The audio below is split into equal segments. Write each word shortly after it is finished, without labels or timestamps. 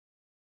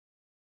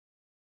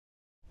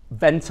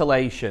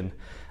Ventilation.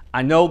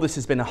 I know this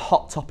has been a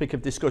hot topic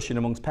of discussion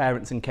amongst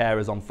parents and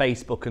carers on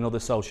Facebook and other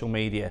social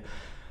media.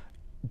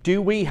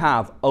 Do we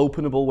have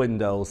openable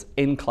windows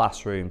in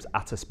classrooms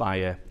at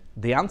Aspire?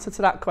 The answer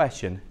to that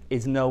question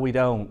is no, we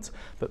don't.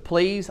 But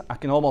please, I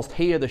can almost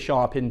hear the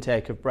sharp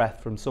intake of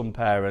breath from some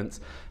parents.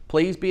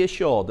 Please be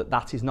assured that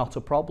that is not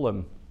a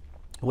problem.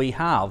 We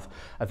have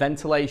a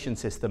ventilation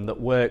system that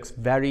works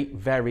very,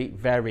 very,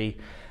 very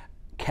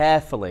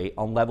carefully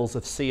on levels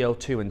of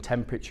CO2 and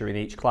temperature in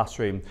each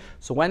classroom.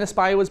 So when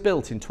Aspire was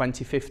built in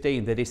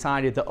 2015, they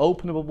decided that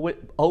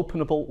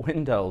openable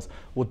windows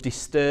would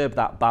disturb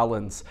that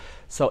balance.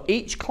 So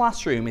each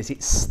classroom is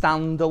its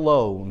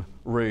standalone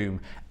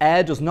room.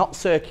 Air does not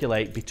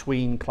circulate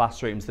between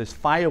classrooms. There's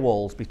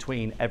firewalls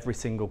between every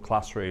single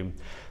classroom.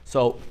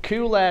 So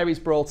cool air is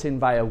brought in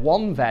via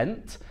one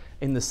vent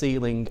in the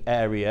ceiling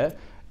area.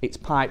 It's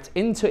piped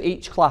into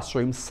each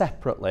classroom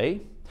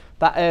separately.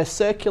 That air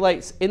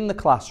circulates in the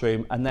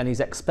classroom and then is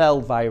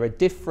expelled via a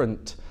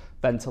different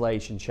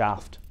ventilation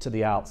shaft to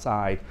the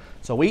outside.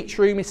 So each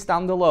room is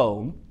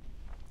standalone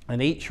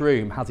and each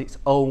room has its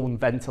own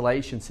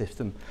ventilation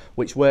system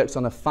which works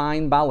on a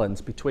fine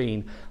balance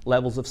between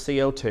levels of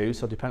CO2,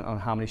 so depending on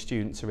how many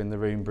students are in the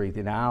room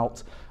breathing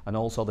out, and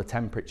also the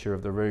temperature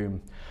of the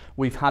room.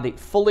 We've had it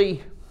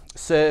fully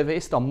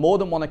serviced on more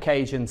than one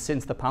occasion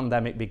since the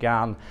pandemic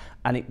began,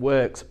 and it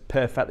works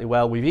perfectly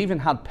well. We've even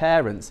had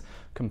parents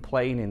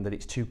complaining that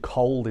it's too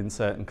cold in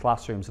certain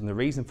classrooms, and the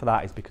reason for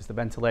that is because the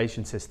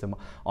ventilation system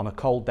on a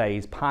cold day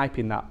is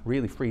piping that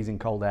really freezing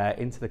cold air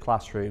into the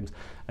classrooms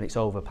and it's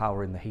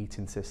overpowering the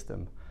heating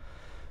system.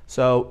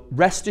 So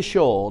rest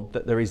assured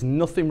that there is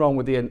nothing wrong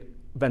with the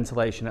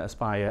ventilation at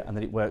Aspire and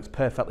that it works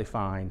perfectly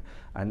fine,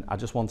 and I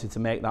just wanted to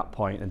make that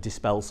point and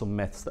dispel some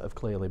myths that have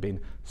clearly been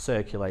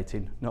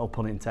circulating, no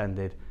pun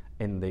intended,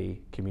 in the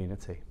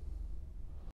community.